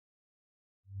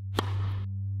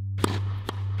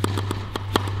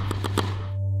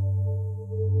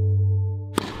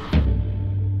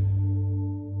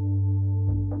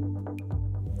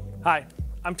Hi,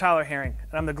 I'm Tyler Herring,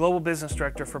 and I'm the Global Business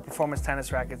Director for Performance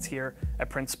Tennis Rackets here at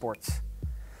Prince Sports.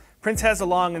 Prince has a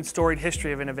long and storied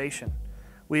history of innovation.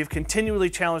 We have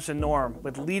continually challenged the norm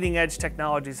with leading-edge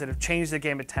technologies that have changed the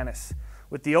game of tennis,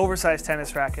 with the oversized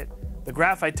tennis racket, the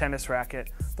graphite tennis racket,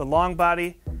 the long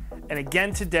body, and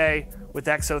again today with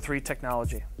XO3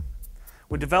 technology.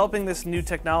 When developing this new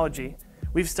technology,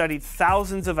 we've studied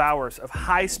thousands of hours of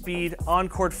high-speed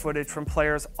on-court footage from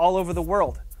players all over the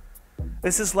world.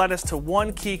 This has led us to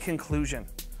one key conclusion,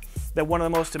 that one of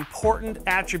the most important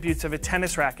attributes of a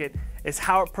tennis racket is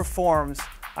how it performs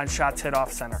on shots hit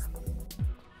off center.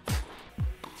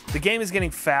 The game is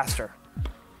getting faster.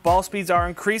 Ball speeds are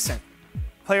increasing.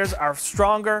 Players are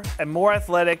stronger and more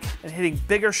athletic and hitting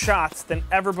bigger shots than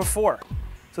ever before.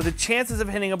 So the chances of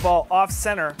hitting a ball off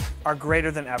center are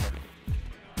greater than ever.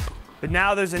 But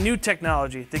now there's a new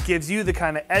technology that gives you the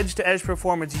kind of edge-to-edge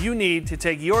performance you need to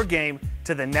take your game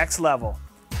to the next level,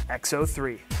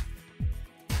 XO3.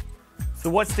 So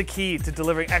what's the key to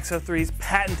delivering XO3's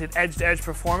patented edge-to-edge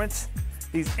performance?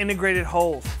 These integrated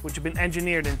holes, which have been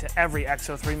engineered into every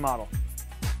XO3 model.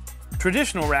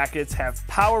 Traditional rackets have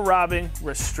power-robbing,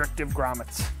 restrictive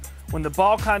grommets. When the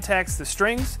ball contacts the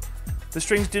strings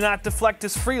do not deflect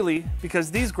as freely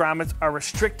because these grommets are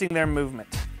restricting their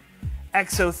movement.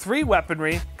 XO3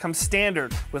 weaponry comes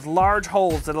standard with large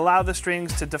holes that allow the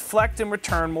strings to deflect and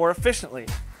return more efficiently.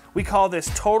 We call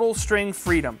this total string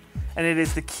freedom, and it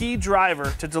is the key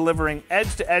driver to delivering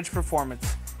edge-to-edge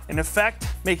performance, in effect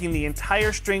making the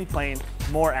entire string plane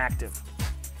more active.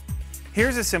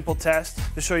 Here's a simple test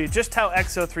to show you just how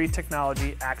XO3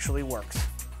 technology actually works.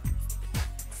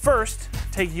 First,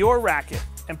 take your racket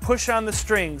and push on the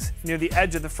strings near the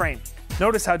edge of the frame.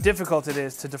 Notice how difficult it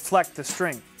is to deflect the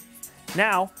string.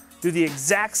 Now, do the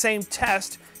exact same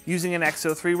test using an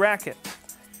XO3 racket.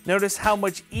 Notice how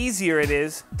much easier it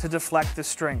is to deflect the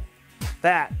string.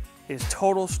 That is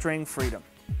total string freedom.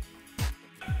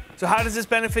 So how does this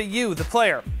benefit you, the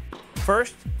player?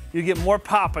 First, you get more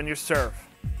pop on your serve.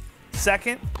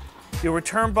 Second, you'll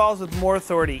return balls with more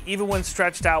authority, even when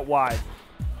stretched out wide.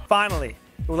 Finally,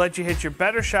 it will let you hit your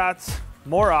better shots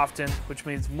more often, which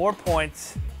means more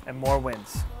points and more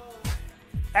wins.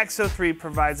 XO3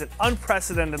 provides an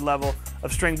unprecedented level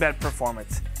of string bed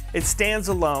performance. It stands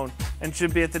alone and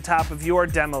should be at the top of your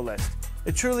demo list.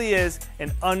 It truly is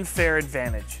an unfair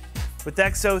advantage. With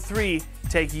XO3,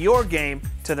 take your game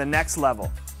to the next level.